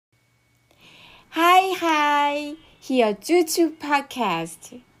Hi, here Juju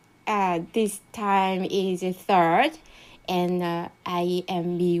podcast. This time is third, and I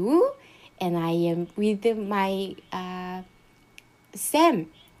am Miu, and I am with my Sam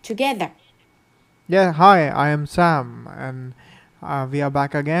together. Yeah, hi, I am Sam, and we are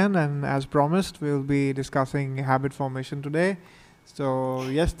back again. And as promised, we'll be discussing habit formation today. So,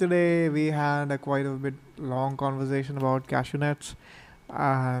 yesterday we had a quite a bit long conversation about cashew nuts,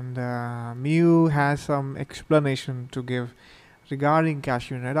 and Miu has some explanation to give regarding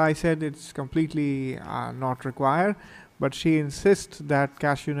cashew nut. I said it's completely not required, but she insists that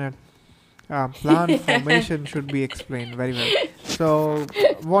cashew nut plant formation should be explained very well. So,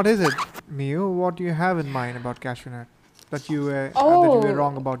 what is it, Miu? What do you have in mind about cashew nut that you were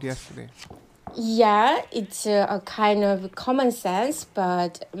wrong Oh, about yesterday? yeah, it's a kind of common sense,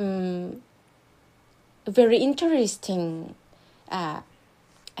 but very interesting uh,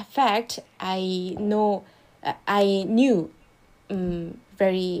 fact. I knew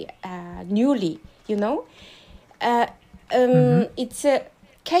very newly, you know. Uh, Mm-hmm. it's a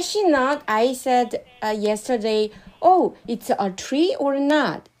cashew nut. I said yesterday, oh, it's a tree or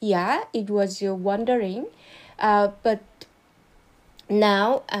not? Yeah, it was wondering. But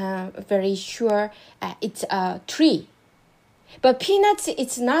now very sure it's a tree. But peanuts,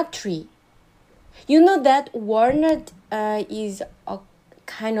 it's not tree. You know that walnut is a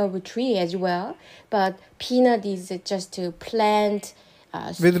kind of a tree as well, but peanut is just a plant,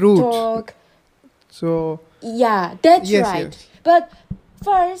 With roots. stalk. So, Yeah, that's yes, right. yes. But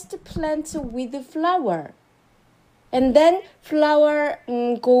first plant with the flower, and then flower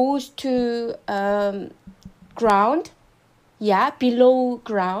goes to ground. Yeah, below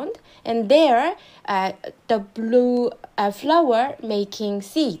ground, and there the blue flower making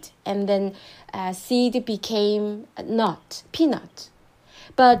seed, and then seed became a nut, peanut.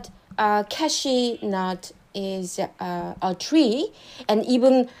 But cashew nut is a tree, and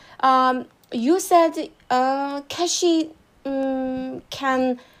even you said cashew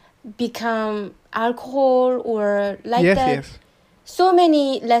can become alcohol or like Yes, that. yes. So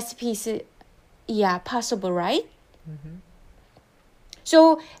many recipes, yeah, possible, right? Mm-hmm.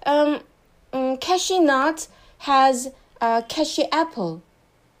 So cashew nut has a cashew apple,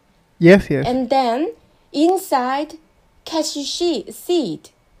 Yes, yes. and then inside cashew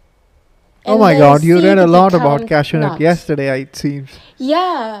seed, Oh and my then god, you read a seed lot about become cashew nut nut. yesterday, it seems.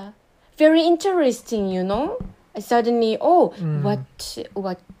 Yeah, very interesting, you know. I suddenly, oh, Mm.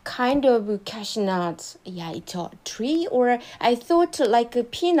 what kind of cashew nuts? Yeah, it's a tree, or I thought like a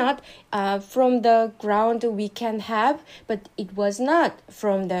peanut from the ground we can have, but it was not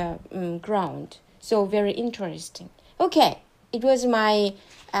from the ground. So very interesting. Okay, it was my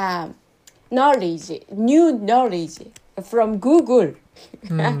um knowledge, new knowledge from Google.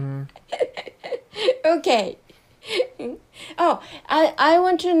 Mm. Okay. Oh, I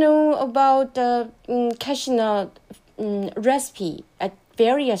want to know about the cashew nut recipe,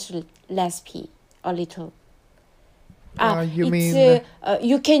 various recipe a little. You It's mean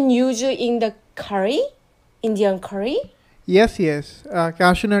you can use it in the curry, Indian curry. yes, yes.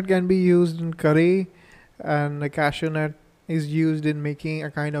 Cashew nut can be used in curry, and the cashew nut is used in making a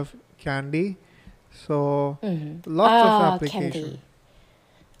kind of candy. So, lots of application. Candy.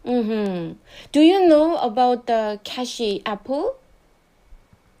 Do you know about the cashew apple?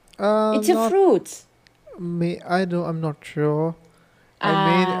 It's a Not fruit. may I don't. I'm not sure. I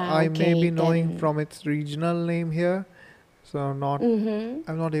may be Okay knowing then. from its regional name here. So not. Mm-hmm.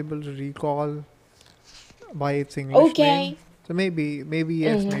 I'm not able to recall by its English name. Okay. So maybe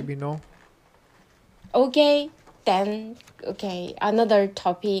yes, Mm-hmm. maybe no. Okay, then okay, another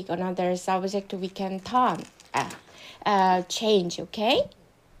topic, another subject we can talk. Uh, change. Okay.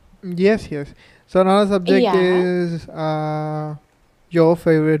 Yes, yes. So another subject Yeah. is your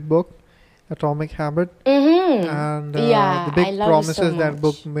favorite book, Atomic Habit, Mm-hmm. and the Yeah, I big love it so promises that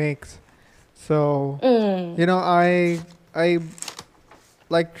book much. makes. So, Mm. I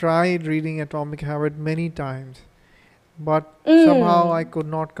like tried reading Atomic Habit many times, but somehow I Mm. could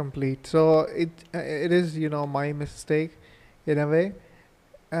not complete. So it is my mistake in a way,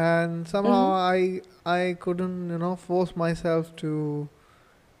 and Mm-hmm. somehow I couldn't force myself to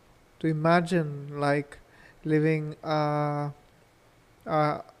imagine like living a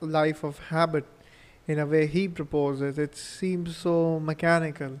life of habit in a way he proposes. It seems so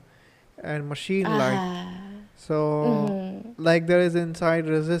mechanical and machine like. Ah. So, Mm-hmm. like, there is inside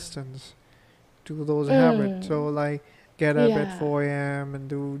resistance to those habits. So, Mm. like, get up at Yeah. 4 a.m. and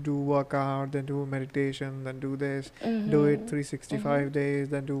do workout, then do meditation, then do this, do it Mm-hmm. Mm-hmm. 365 days,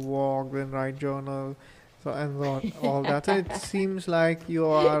 then do walk, then write journal. So, and all that. So, it seems like you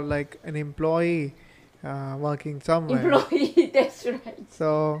are like an employee working somewhere. Employee, that's right.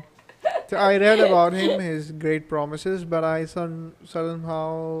 So, so I read about him, his great promises, but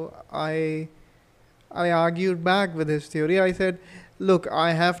somehow I argued back with his theory. I said, "Look,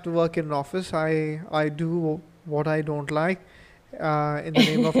 I have to work in an office. I do what I don't like in the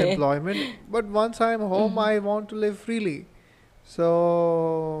name of employment. But once I'm home, Mhm. I want to live freely.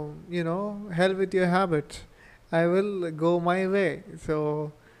 So hell with your habits. I will go my way."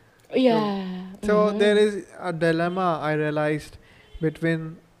 So Yeah. so there Mhm. is a dilemma I realized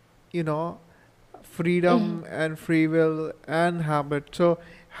between you know Mhm. freedom and free will and habit. So,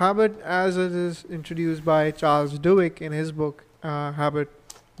 habit, as it is introduced by Charles Duhigg in his book Habit,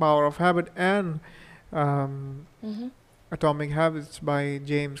 Power of Habit, and um, Mhm. Atomic Habits by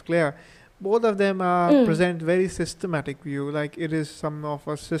James Clear, both of them Mm. present very systematic view, like it is some of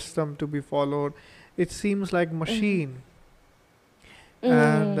a system to be followed. It seems like Mhm. machine,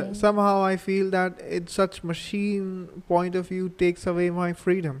 and Mm. somehow I feel that it's such machine point of view takes away my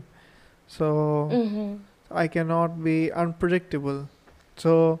freedom. So Mhm. I cannot be unpredictable.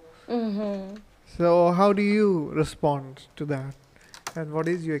 So, Mhm. so how do you respond to that? And what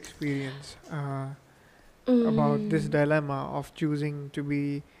is your experience about this Mm. dilemma of choosing to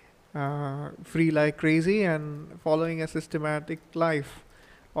be free like crazy and following a systematic life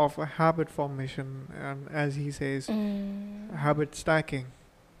of a habit formation and, as he says, Mm. habit stacking?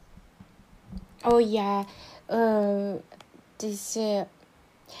 Oh yeah. Uh, this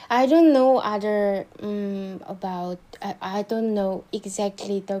I don't know other about I don't know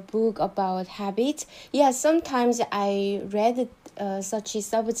exactly the book about habits. Yeah, sometimes I read such a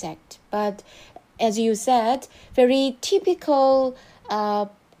subject, but as you said, very typical uh,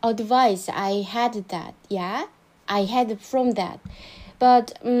 advice. I had that. Yeah, I had from that.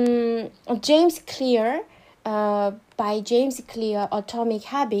 But James Clear, by James Clear, Atomic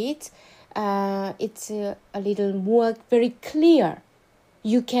Habits, it's a little more very clear.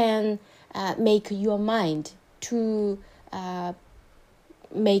 You can make your mind to uh,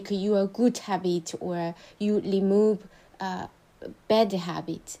 make your good habit, or you remove uh, bad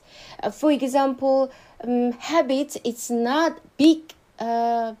habits. For example, habits, it's not big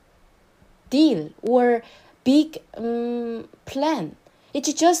deal or big plan.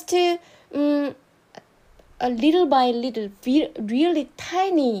 It's just a little by little, really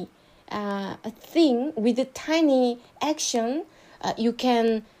tiny thing with a tiny action. You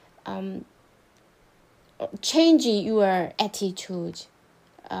can um, change your attitude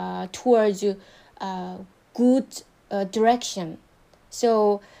towards good direction.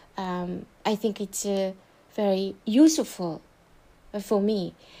 So I think it's very useful for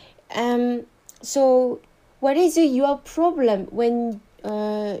me. Um, so, what is your problem when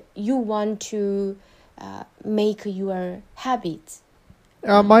you want to make your habits,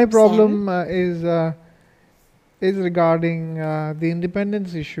 My Sam? problem is regarding the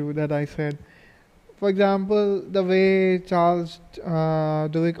independence issue that I said. For example, the way Charles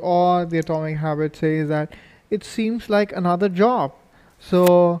Duhigg or the Atomic Habit says that it seems like another job.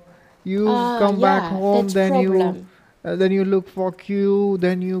 So you come back Yeah, home, that's problem. then you look for cue,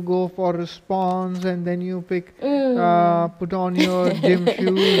 then you go for response, and then you Mm. put on your gym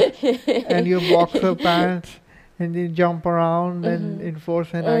shoes and your boxer pants, and you jump around and Mm-hmm.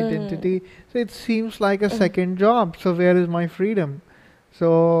 enforce an Mm. identity. So it seems like a Mm. second job. So where is my freedom?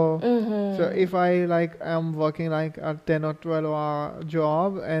 So so Mm-hmm. if I like am working like a 10 or 12-hour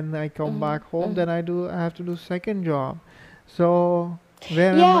job and I come Mm-hmm. back home, Mm. then I have to do second job. So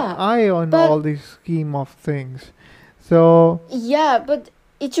where am Yeah, I on but all this scheme of things? So yeah, but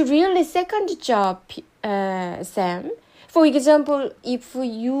it's really second job, Sam. For example, if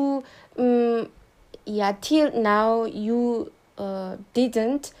you yeah, till now you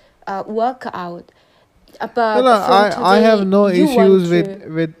didn't work out, no, no, but from I have today no you want issues to.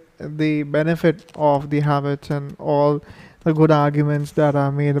 with the benefit of the habits and all the good arguments that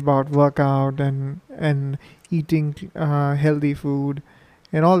are made about workout and eating healthy food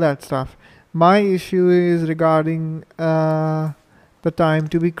and all that stuff. My issue is regarding the time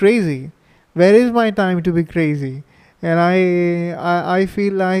to be crazy. Where is my time to be crazy? And I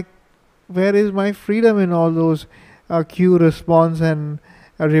feel like where is my freedom in all those cue response and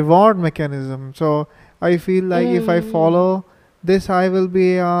a reward mechanism? So I feel like if I Mm, follow this, I will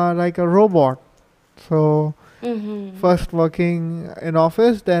be like a robot. So mm-hmm, first working in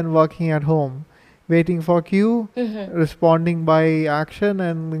office, then working at home, waiting for cue, mm-hmm. responding by action,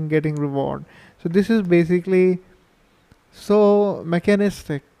 and then getting reward. So this is basically so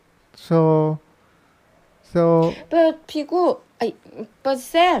mechanistic. So so But Pigu, but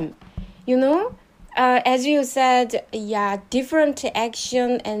Sam, you know. as you said, yeah, different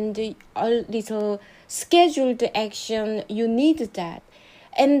action and a little scheduled action, you need that.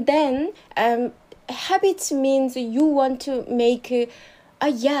 And then habits means you want to make,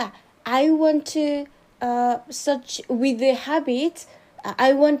 yeah, I want to, such with the habit,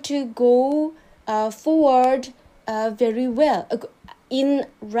 I want to go forward very well in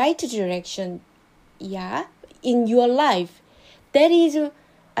right direction, yeah, in your life. That is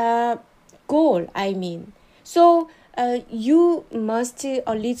a goal, I mean. So you must a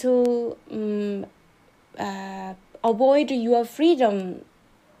little avoid your freedom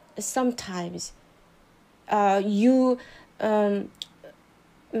sometimes. You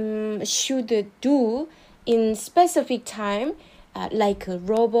should do in specific time, like a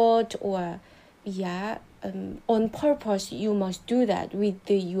robot or, yeah, on purpose. You must do that with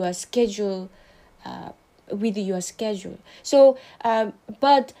your schedule, with your schedule. So,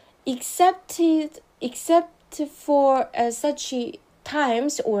 but except for such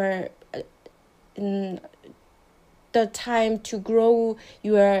times, or mm, the time to grow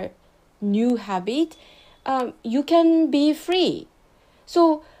your new habit, you can be free.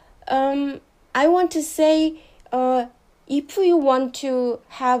 So I want to say, if you want to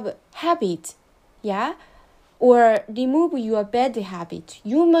have habit, yeah, or remove your bad habit,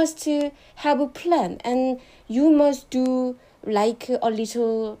 you must have a plan, and you must do like a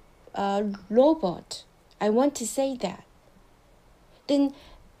little robot. I want to say that. Then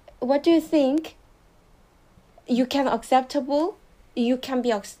what do you think? You can acceptable? You can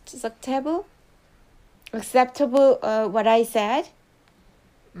be acceptable? Acceptable what I said?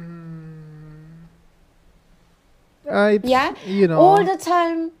 It's Yeah? All you the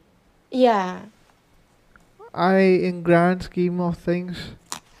time. Yeah. in grand scheme of things,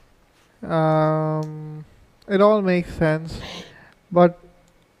 um, it all makes sense, but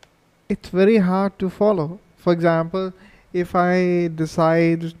it's very hard to follow. For example, if I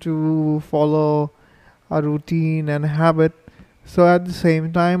decide to follow a routine and habit, so at the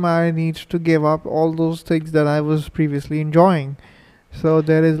same time, I need to give up all those things that I was previously enjoying. So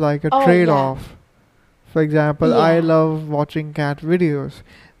there is like a Oh, trade yeah. off. For example, I Yeah. love watching cat videos.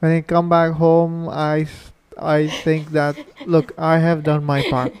 When I come back home, I think that, look, I have done my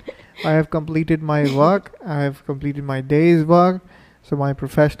part. I have completed my work. I have completed my day's work. So my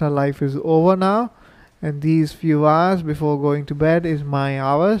professional life is over now. And these few hours before going to bed is my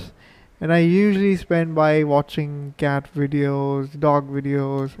hours. And I usually spend by watching cat videos, dog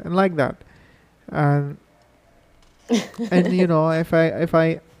videos, and like that. And if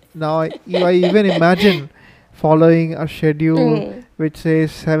I now I even imagine following a schedule Mm. which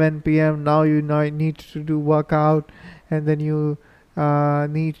says 7 p.m. Now you now need to do workout, and then you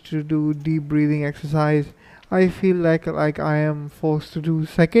need to do deep breathing exercise. I feel like I am forced to do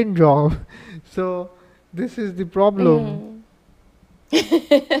second job. So this is the problem. Mm.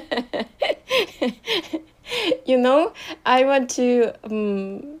 You know, I want to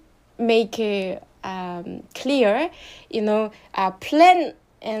make it clear, plan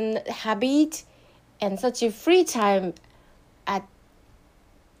and habit and such a free time are,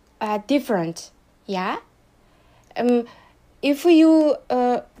 are different. Yeah. Um, if you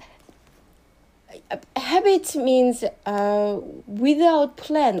habit means without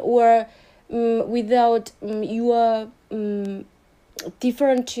plan, or without your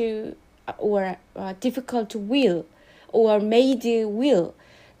different to, or difficult will, or made will,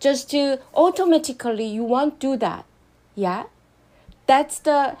 just to automatically you won't do that. Yeah, that's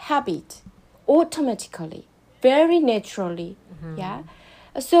the habit, automatically, very naturally. Yeah.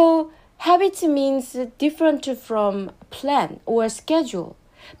 So habit means different from plan or schedule.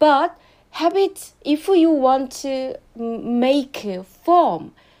 But habit, if you want to make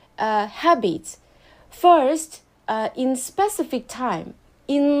form habits, first, in specific time,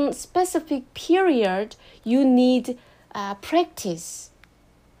 in specific period, you need practice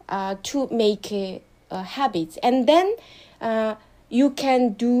to make habits, and then you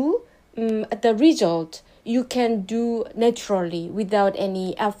can do the result. You can do naturally without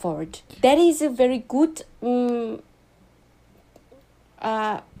any effort. That is a very good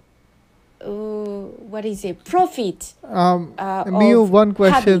uh, what is it, profit Miu, of one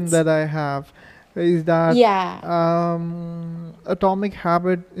question habits. that I have is that Yeah. Atomic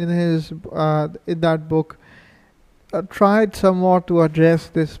Habit in that book tried somewhat to address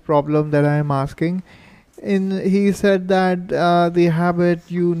this problem that I am asking. He said that the habit,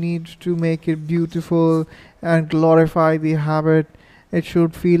 you need to make it beautiful and glorify the habit. It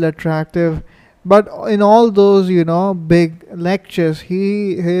should feel attractive. But in all those, big lectures,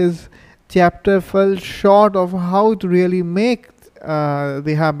 his chapter fell short of how to really make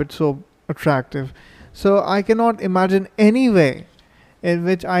the habit so attractive. So I cannot imagine any way in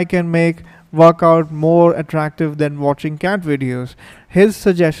which I can make workout more attractive than watching cat videos. His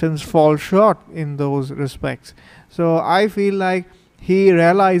suggestions fall short in those respects. So I feel like he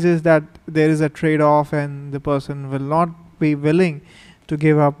realizes that there is a trade off and the person will not be willing to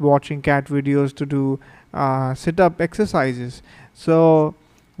give up watching cat videos to do sit up exercises. So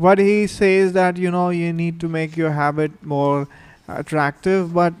what he says that you need to make your habit more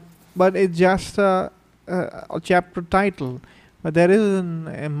attractive, but it's just a chapter title, but there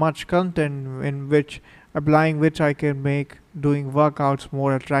isn't much content in which applying which I can make doing workouts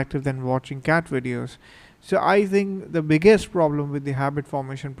more attractive than watching cat videos. So I think the biggest problem with the habit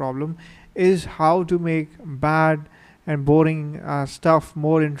formation problem is how to make bad and boring stuff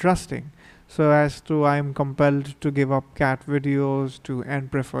more interesting. So as to I'm compelled to give up cat videos to and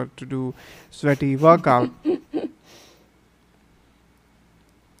prefer to do sweaty workout. Oh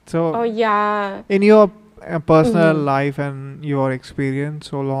So yeah. in your personal Mm-hmm. life and your experience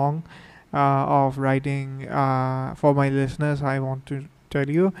so long of writing, for my listeners, I want to tell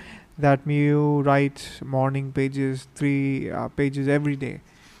you that you write morning pages, 3 pages every day.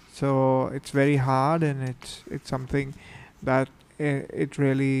 So it's very hard, and it's something that it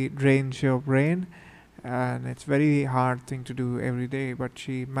really drains your brain, and it's very hard thing to do every day. But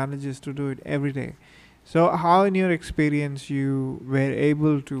she manages to do it every day. So how, in your experience, you were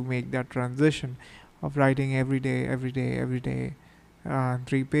able to make that transition of writing every day, every day, every day,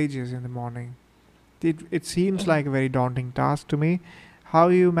 3 pages in the morning? It seems like a very daunting task to me. How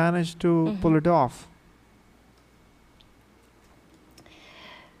you managed to Mm-hmm. pull it off?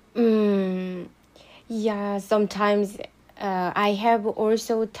 Mm, yeah, sometimes I have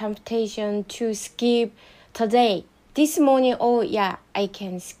also temptation to skip today. This morning, oh yeah, I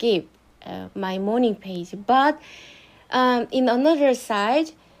can skip my morning page. But in another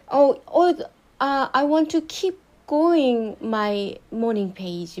side, I want to keep going my morning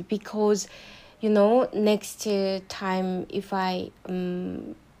page because, next time if I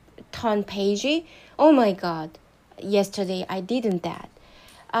turn page, oh my God, yesterday I didn't that.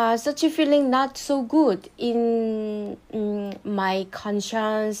 Such a feeling not so good in my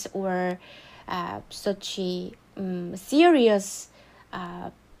conscience or such a serious uh,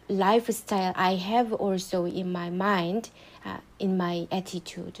 lifestyle I have also in my mind, in my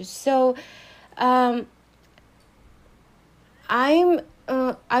attitude. So um, I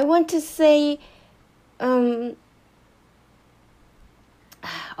want to say um,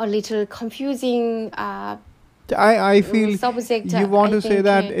 a little confusing I feel subject. you want I to say think.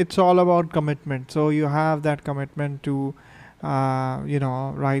 that it's all about commitment. So you have that commitment to,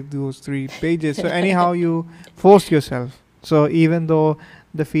 write those 3 pages. So anyhow, you force yourself. So even though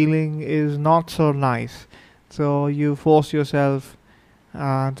the feeling is not so nice, so you force yourself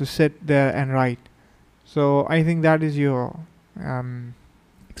to sit there and write. So I think that is your um,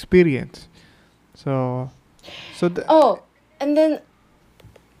 experience. So, so Oh, and then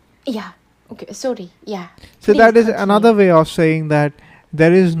yeah. Okay, sorry. Yeah. So Please that is continue. another way of saying that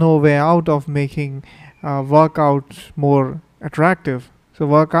there is no way out of making workouts more attractive. So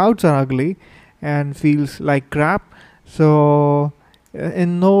workouts are ugly and feels like crap. So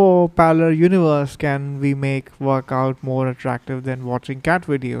in no parallel universe can we make workout more attractive than watching cat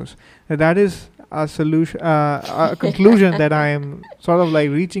videos. That is a solution, a conclusion that I am sort of like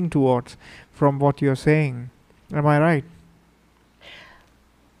reaching towards from what you're saying. Am I right?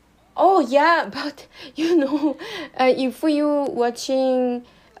 Oh yeah, but if you watching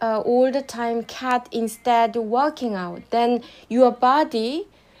all the time cat instead working out, then your body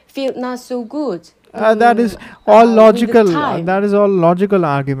feel not so good. That is all With the logical. time. That is all logical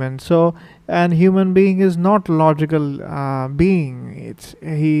argument. So, an human being is not logical being. It's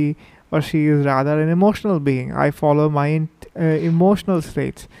he or she is rather an emotional being. I follow my emotional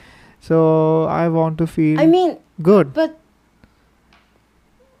states. So I want to I feel mean, good. but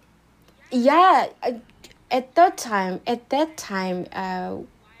yeah, at that time,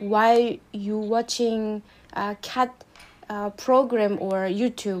 while you watching cat program or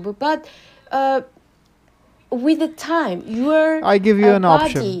YouTube, but uh, with the time, your I give you an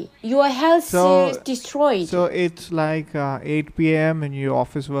option. body, your health is So destroyed. so it's like 8 p.m. and your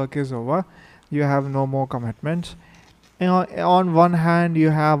office work is over. You have no more commitments. On one hand, you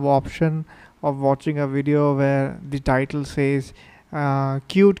have option of watching a video where the title says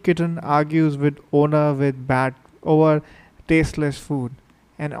cute kitten argues with owner with bad over tasteless food,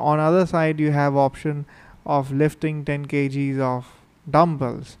 and on other side you have option of lifting 10 kgs of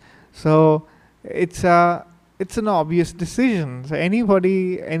dumbbells. So it's a it's an obvious decision. So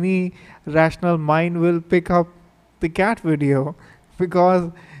anybody, any rational mind will pick up the cat video because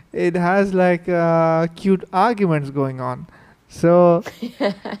it has like cute arguments going on. So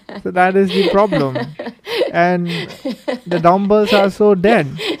that is the problem. And the dumbbells are so dead.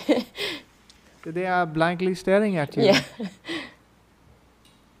 They are blankly staring at Yeah. you.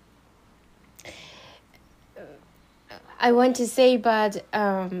 I want to say, but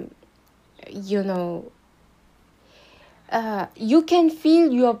you know, you can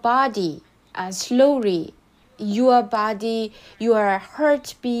feel your body slowly, your body, your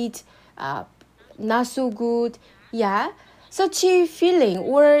heartbeat, not so good. Yeah, such a feeling.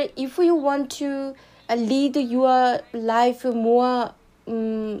 Or if you want to lead your life more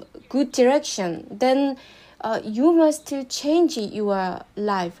good direction, then you must change your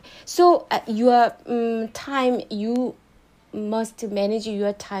life. So your time, you must manage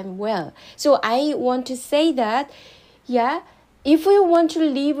your time well. So I want to say that, yeah, if you want to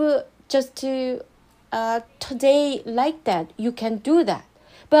live just today like that, you can do that.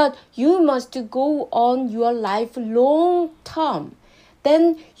 But you must go on your life long term.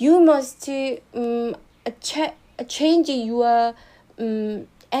 Then you must change your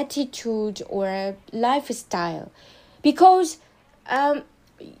attitude or lifestyle, because um,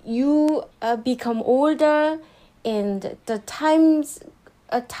 you become older, and the time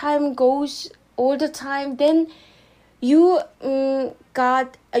goes all the time. Then you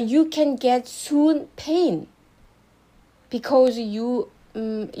got you can get soon pain, because your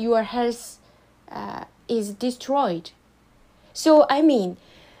health is destroyed. So I mean,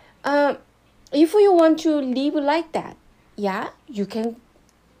 uh, if you want to live like that, yeah, you can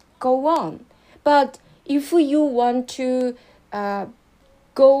go on. But if you want to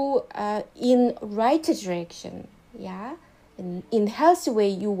go in right direction, yeah, in healthy way,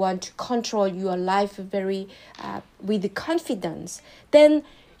 you want to control your life very with confidence, then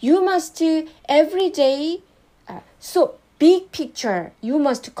you must every day, so big picture you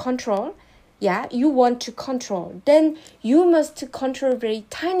must control. Yeah, you want to control, then you must control very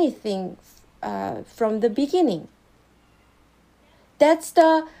tiny things from the beginning. That's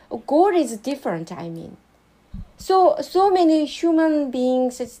the goal is different, I mean. So many human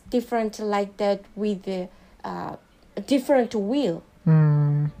beings is different like that, with a different will.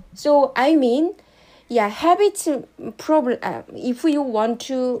 Hmm. So I mean, yeah, habits problem. If you want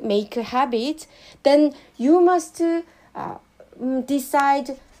to make a habit, then you must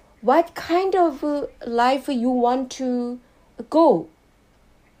decide what kind of life you want to go.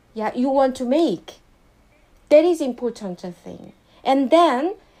 Yeah, you want to make. That is important thing. And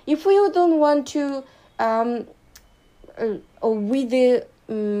then if you don't want to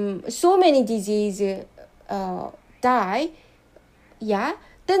with so many diseases die, yeah,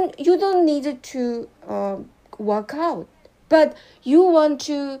 then you don't need to work out. But you want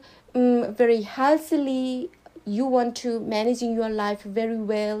to very healthily, you want to managing your life very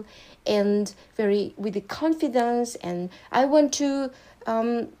well and very with confidence. And I want to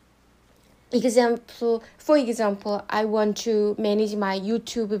for example, I want to manage my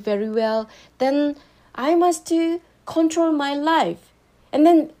YouTube very well, then I must control my life. And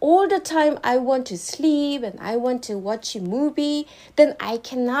then all the time I want to sleep and I want to watch a movie, then I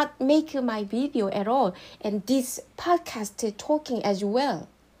cannot make my video at all, and this podcast talking as well.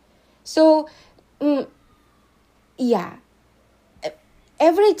 So yeah,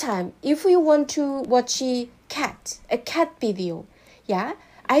 every time if you want to watch a cat video, yeah,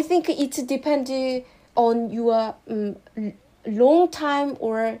 I think it depends on your long time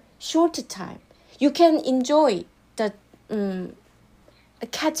or short time. You can enjoy the a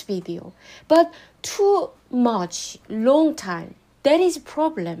cat video, but too much long time, that is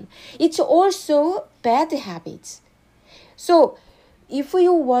problem. It's also bad habits. So if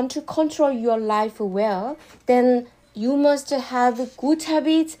you want to control your life well, then you must have good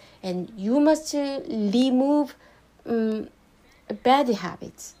habits, and you must remove bad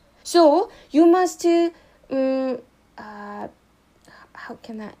habits. So you must how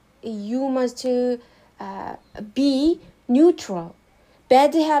can I? You must be neutral.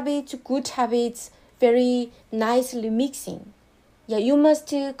 Bad habits, good habits, very nicely mixing. Yeah, you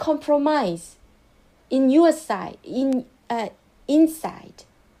must compromise in your side, inside,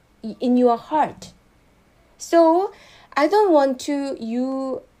 in your heart. So I don't want to.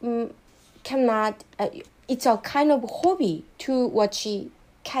 You cannot. It's a kind of hobby to watch a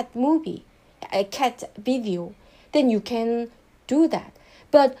cat movie, a cat video. Then you can do that.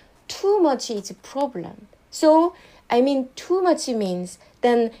 But too much is a problem. So I mean, too much means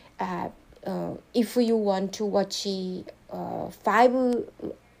then if you want to watch 5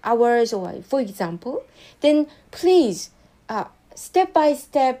 hours, or for example, then please step by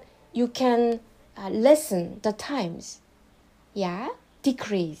step you can lessen the times. Yeah.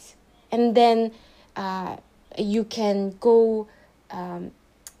 decrease, and then you can go,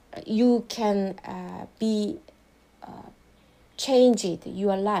 you can be change it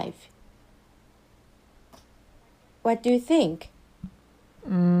your life. What do you think?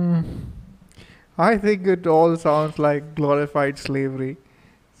 Mm, I think it all sounds like glorified slavery.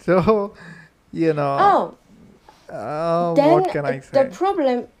 So, you know, Oh, what then can I the say?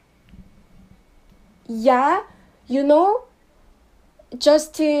 problem, yeah, you know,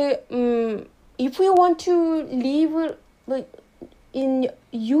 just if you want to live like, in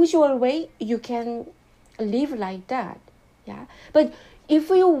usual way, you can live like that, yeah. But if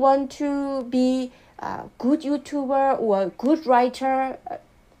you want to be a good YouTuber or a good writer,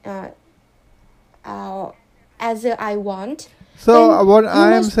 uh, uh, as I want, So, then what you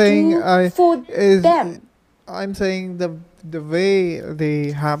I am must saying do for is them. I'm saying the way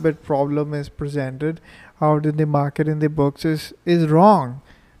the habit problem is presented out in the market in the books is wrong.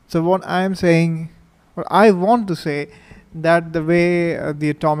 So what I'm saying, what I want to say, that the way the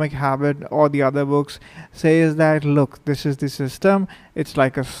Atomic Habit or the other books says that look, this is the system. It's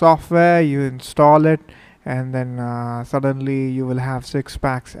like a software. You install it, and then suddenly you will have six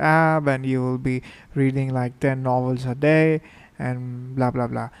packs ab, and you will be reading like 10 novels a day, and blah blah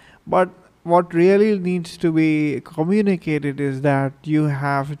blah. But what really needs to be communicated is that you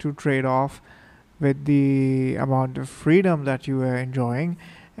have to trade off with the amount of freedom that you are enjoying,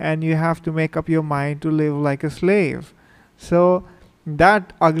 and you have to make up your mind to live like a slave. So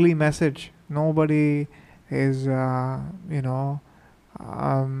that ugly message, nobody is um,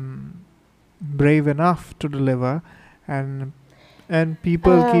 brave enough to deliver. And and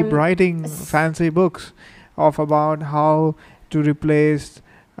people keep um writing fancy books of about how to replace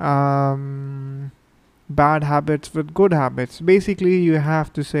um, bad habits with good habits. Basically, you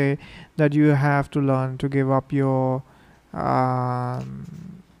have to say that you have to learn to give up your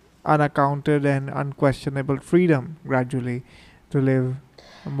unaccounted and unquestionable freedom gradually to live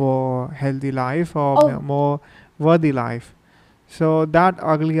a more healthy life or oh, more worthy life. So that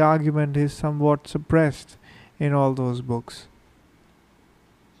ugly argument is somewhat suppressed in all those books.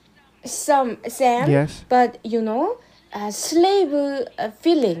 some Sam, Yes. but slave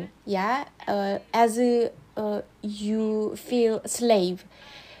feeling, yeah, as you feel slave.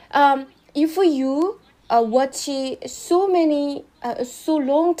 If you watch so many so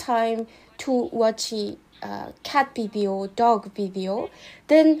long time to watch cat video, dog video,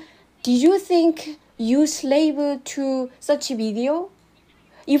 then do you think you slave to such video?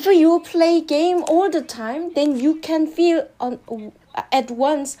 If you play game all the time, then you can feel on at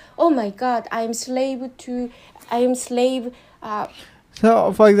once, oh my god, I am slave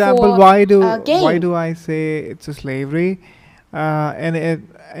So, for example, for a why game. do I say it's a slavery? And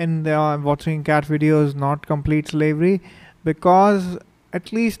watching cat videos not complete slavery, because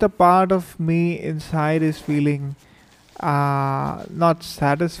at least a part of me inside is feeling not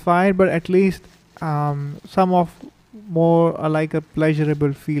satisfied, but at least some of more like a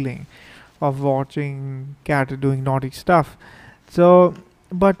pleasurable feeling of watching cat doing naughty stuff. So,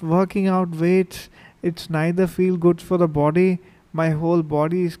 but working out weights, it's neither feel good for the body. My whole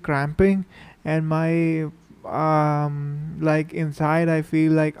body is cramping, and my like inside I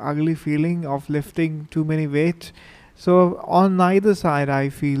feel like ugly feeling of lifting too many weights. So on neither side I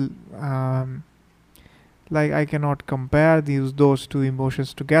feel like I cannot compare those two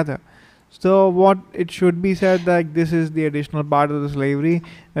emotions together. So what it should be said, like this is the additional part of the slavery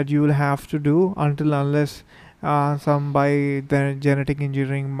that you will have to do until unless some by the genetic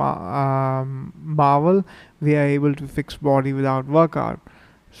engineering marvel we are able to fix body without workout.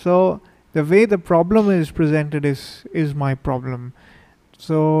 So the way the problem is presented is my problem.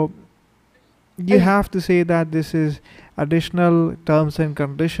 So you Uh, have to say that this is additional terms and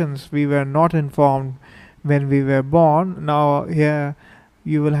conditions we were not informed when we were born. Now here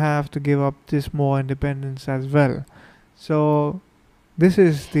you will have to give up this more independence as well. So this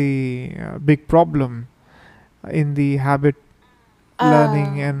is the big problem in the habit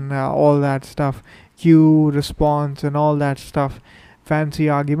learning uh, and all that stuff, cue response and all that stuff, fancy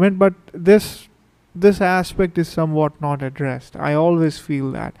argument. But this aspect is somewhat not addressed. I always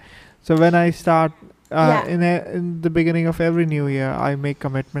feel that. So when I start yeah. in the beginning of every new year, I make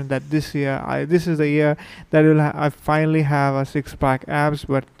commitment that this year, this is the year that I finally have a six pack abs.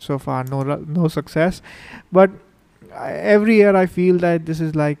 But so far, no success. But every year, I feel that this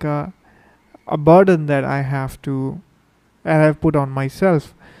is like a burden that I have put on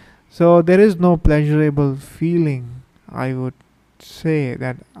myself. So there is no pleasurable feeling, I would say,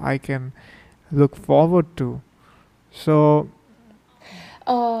 that I can look forward to. So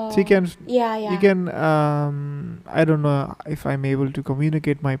So you can Yeah, you yeah. can I don't know if I'm able to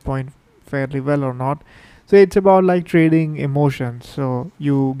communicate my point fairly well or not. So it's about like trading emotions. So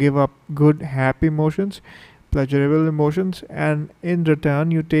you give up good happy emotions, pleasurable emotions, and in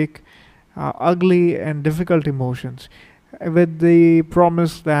return you take ugly and difficult emotions with the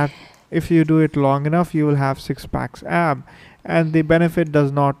promise that if you do it long enough you will have six packs ab, and the benefit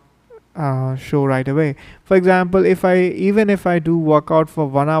does not show right away. For example, if I do workout for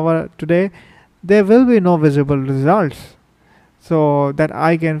 1 hour today, there will be no visible results. So that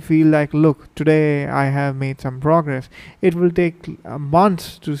I can feel like, look, today I have made some progress. It will take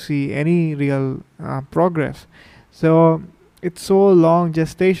months to see any real progress. So it's so long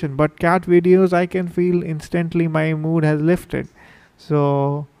gestation. But cat videos, I can feel instantly my mood has lifted.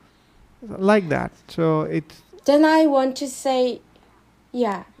 So like that. So it's Then I want to say,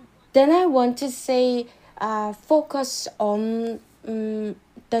 yeah. Then I want to say, focus on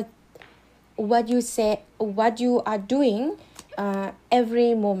the what you are doing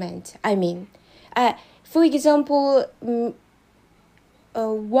every moment. I mean, for example,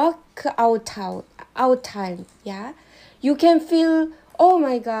 work out time. Yeah, you can feel. Oh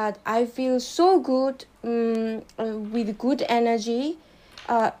my God, I feel so good with good energy,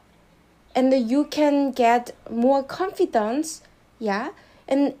 and you can get more confidence. Yeah,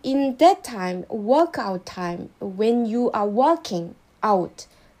 and in that time, workout time, when you are working out,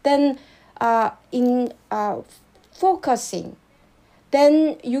 then in focusing,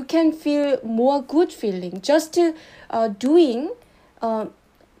 then you can feel more good feeling. Just doing, uh,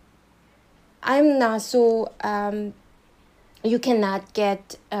 I'm not so you cannot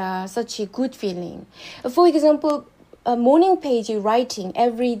get such a good feeling. For example, a morning page writing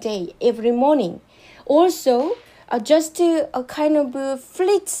every day, every morning. Also, just a kind of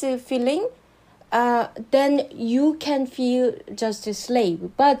flits feeling, then you can feel just a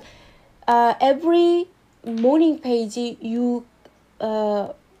slave. But every morning page, you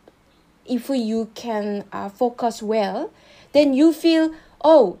if you can focus well, then you feel,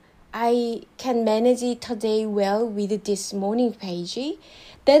 oh, I can manage it today well with this morning page.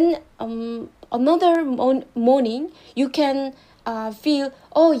 Then another morning you can feel,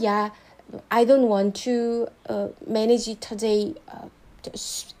 oh yeah, I don't want to manage it today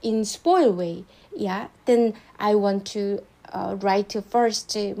in spoil way. Yeah, then I want to write the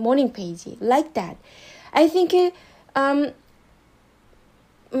first morning page like that. I think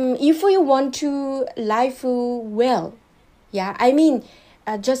if you want to live well, yeah, I mean,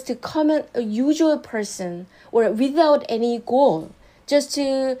 just to common a usual person or without any goal, just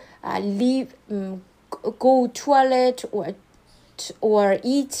to leave, go toilet or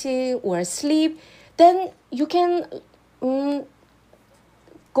eat or sleep, then you can um,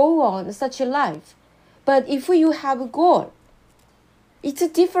 go on such a life. But if you have a goal, it's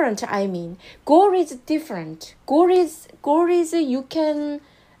different. I mean, goal is different. Goal is you can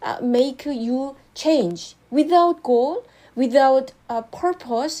make you change. Without goal, without a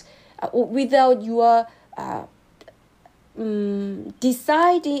purpose, without your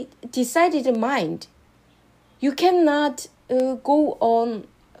decided mind, you cannot go on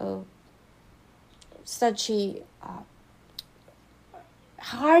such a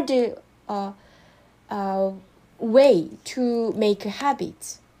hard uh, way to make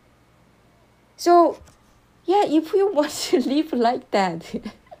habits. So yeah, if you want to live like that,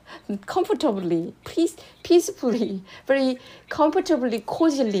 comfortably, peacefully, very comfortably,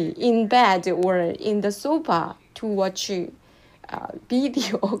 cozily in bed or in the sofa to watch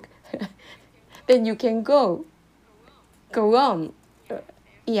video, then you can go on.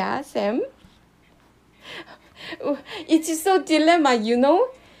 Yeah, Sam. It's so dilemma,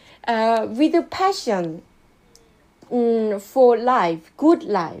 with a passion for life, good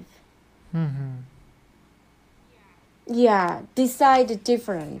life. mhm. Yeah, decide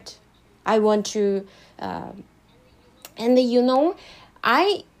different. I want to, and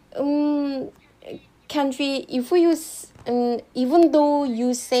I country. If you, even though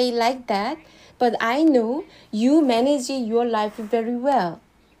you say like that, but I know you manage your life very well,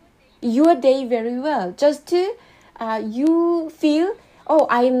 your day very well. Just to, you feel, oh,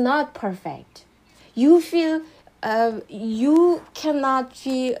 I am not perfect. You feel, you cannot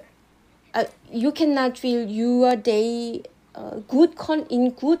feel your day in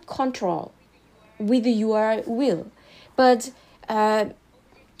good control with your will, but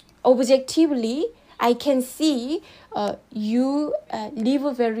objectively I can see you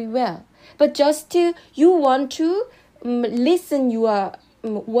live very well. But just to, you want to listen, you are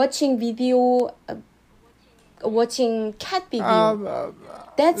watching video, watching cat video. Um, uh,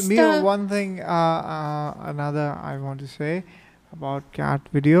 That's Neo, the one thing, another I want to say. about cat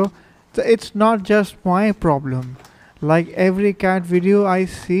video. So it's not just my problem. Like every cat video I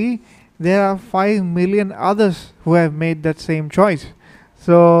see, there are 5 million others who have made that same choice.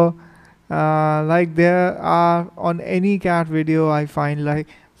 So, like there are on any cat video, I find like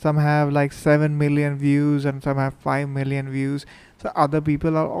some have like 7 million views and some have 5 million views. So other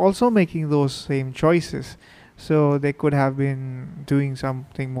people are also making those same choices. So they could have been doing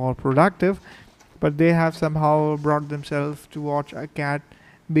something more productive, but they have somehow brought themselves to watch a cat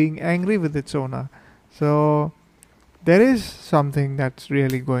being angry with its owner. So there is something that's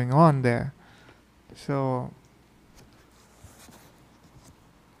really going on there. So,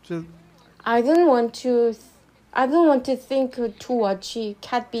 so I don't want to. I don't want to think to watch a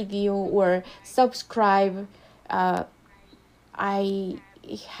cat video or subscribe. I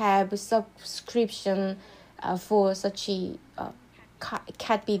have subscription for such a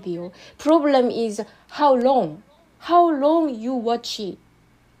cat video. Problem is how long? How long you watch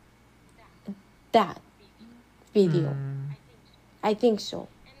that video? I think so.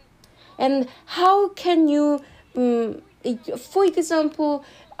 And how can you, for example,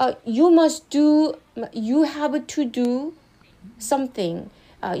 you have to do something.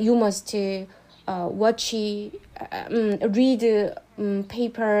 You must watch, read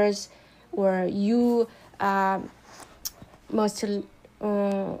papers, or you must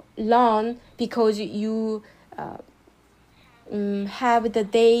learn because you have the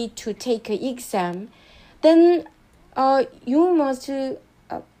day to take an exam. Then you must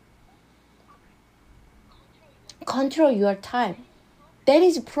control your time. That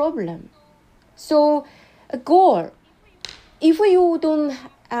is a problem. So a goal. If you don't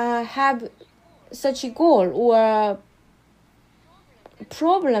have such a goal or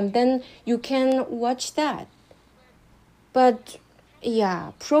problem, then you can watch that. But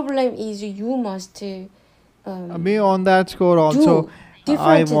yeah, problem is you must me on that score also, do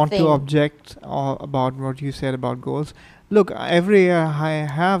I different want to thing. object about what you said about goals. Look, every year I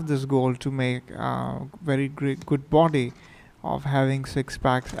have this goal to make a very great good body, of having six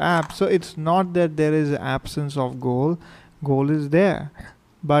packs abs. So it's not that there is absence of goal. Goal is there,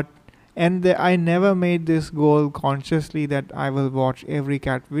 but I never made this goal consciously that I will watch every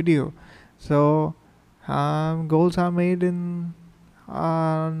cat video. So goals are made in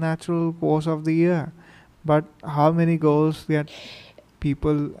natural course of the year, but how many goals that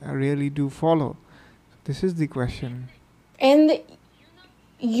people really do follow? This is the question. And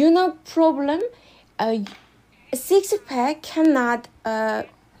problem, a six pack cannot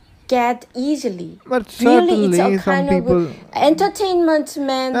get easily. But Really, it's a certainly, some kind of people. entertainment,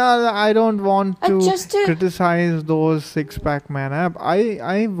 man. I don't want to Just to criticize those six pack man app.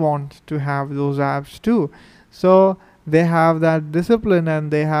 I want to have those apps too. So they have that discipline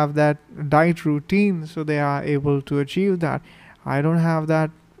and they have that diet routine, so they are able to achieve that. I don't have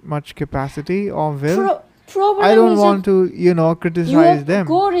that much capacity or will. problem I don't is want to, criticize your them.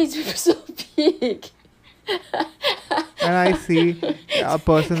 goal is so big. And I see a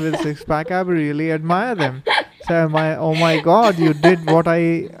person with six pack, I really admire them. So oh my god, you did what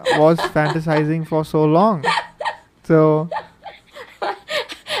I was fantasizing for so long. So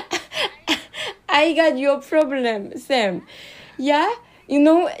I got your problem, Sam. Yeah,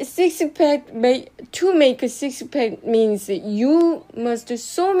 six pack to make a six pack means you must do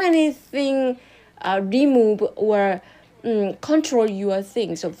so many things, remove or control your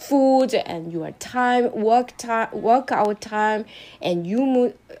things, so food and your time, workout time, and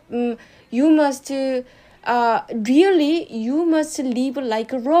you must really you must live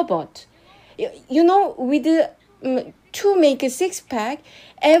like a robot. With to make a six pack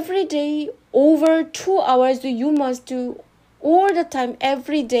every day over 2 hours, you must do all the time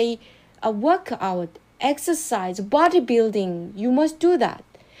every day a workout, exercise, bodybuilding. You must do that,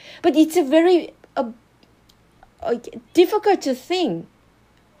 but it's a very difficult thing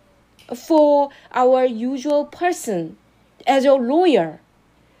for our usual person as a lawyer.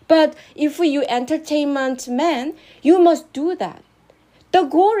 But if you entertainment man, you must do that. The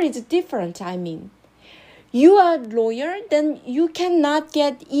goal is different. I mean, you are a lawyer, then you cannot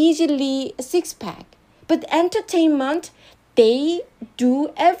get easily a six pack. But entertainment, they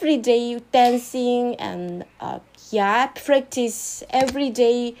do every day dancing and practice every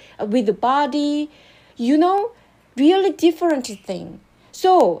day with the body. Really different thing.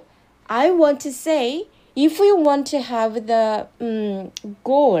 So I want to say, if you want to have the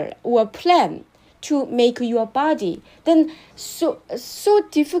goal or plan to make your body, then so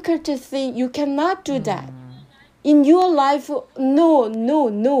difficult thing, you cannot do that in your life.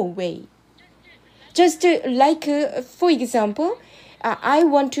 No way. Just like for example, I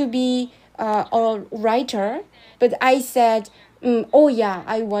want to be a writer, but I said oh yeah,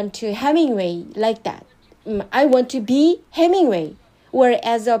 I want to Hemingway like that. I want to be Hemingway. Or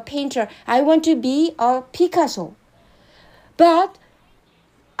as a painter, I want to be a Picasso. But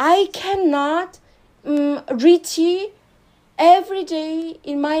I cannot reach every day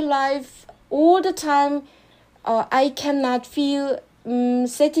in my life all the time. I cannot feel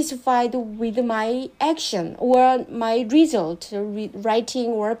satisfied with my action or my result, writing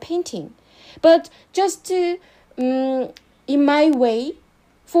or painting. But just in my way,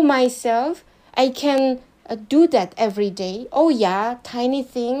 for myself, I can do that every day. Oh yeah, tiny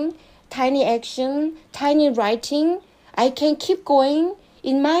thing, tiny action, tiny writing. I can keep going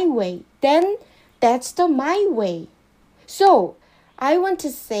in my way. Then that's the my way. So I want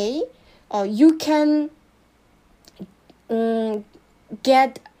to say, you can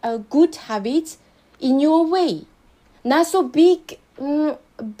get a good habit in your way. Not so big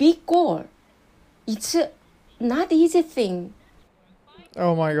goal. It's not easy thing.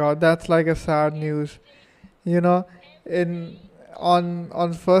 Oh my God, that's like a sad news. You know, in on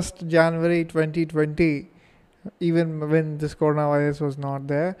 1st January 2020, even when this coronavirus was not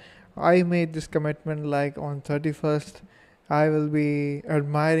there, I made this commitment like on 31st, I will be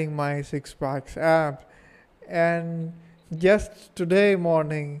admiring my six packs app. And just today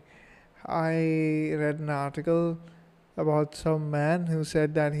morning, I read an article about some man who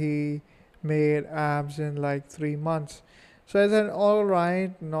said that he made abs in like 3 months. So I said, all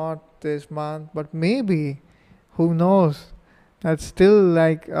right, not this month, but maybe, who knows? That's still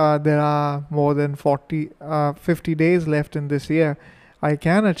like there are more than 50 days left in this year. I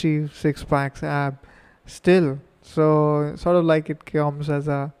can achieve six packs ab still. So sort of like it comes as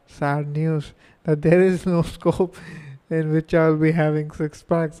a sad news that there is no scope in which I'll be having six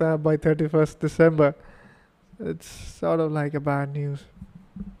packs ab by 31st December. It's sort of like a bad news.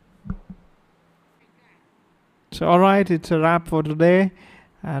 So alright, it's a wrap for today,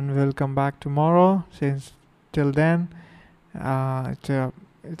 and we'll come back tomorrow. Since till then, it's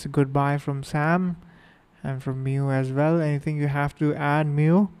a goodbye from Sam and from Mew as well. Anything you have to add,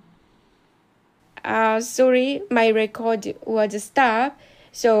 Mew? Sorry, my record was stopped.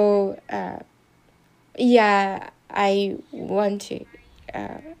 So yeah, I want to.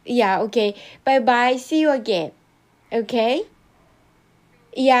 Yeah, okay. Bye bye. See you again. Okay.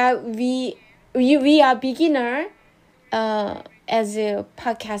 Yeah, we are beginner as a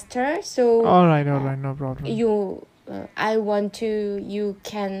podcaster. So Alright, no problem. I want to you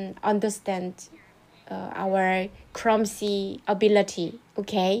can understand our clumsy ability.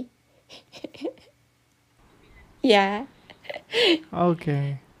 Okay. Yeah.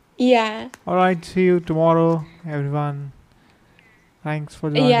 Okay. Yeah. Alright, see you tomorrow, everyone. Thanks for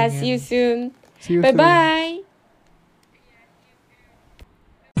Yeah. joining See you in. soon. See you Bye soon. bye.